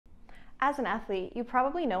As an athlete, you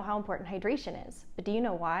probably know how important hydration is, but do you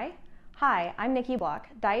know why? Hi, I'm Nikki Bloch,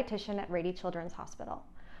 dietitian at Rady Children's Hospital.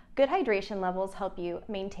 Good hydration levels help you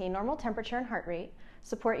maintain normal temperature and heart rate,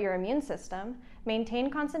 support your immune system,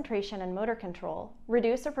 maintain concentration and motor control,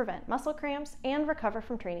 reduce or prevent muscle cramps, and recover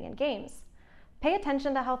from training and games. Pay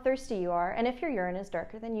attention to how thirsty you are and if your urine is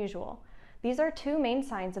darker than usual. These are two main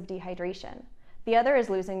signs of dehydration. The other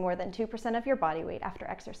is losing more than 2% of your body weight after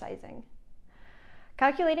exercising.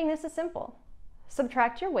 Calculating this is simple.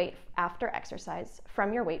 Subtract your weight after exercise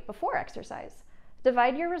from your weight before exercise.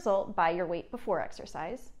 Divide your result by your weight before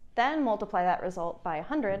exercise, then multiply that result by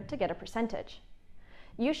 100 to get a percentage.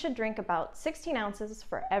 You should drink about 16 ounces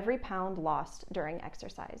for every pound lost during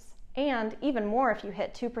exercise, and even more if you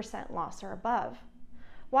hit 2% loss or above.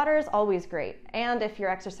 Water is always great, and if you're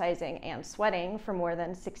exercising and sweating for more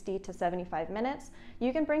than 60 to 75 minutes,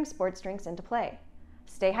 you can bring sports drinks into play.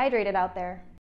 Stay hydrated out there.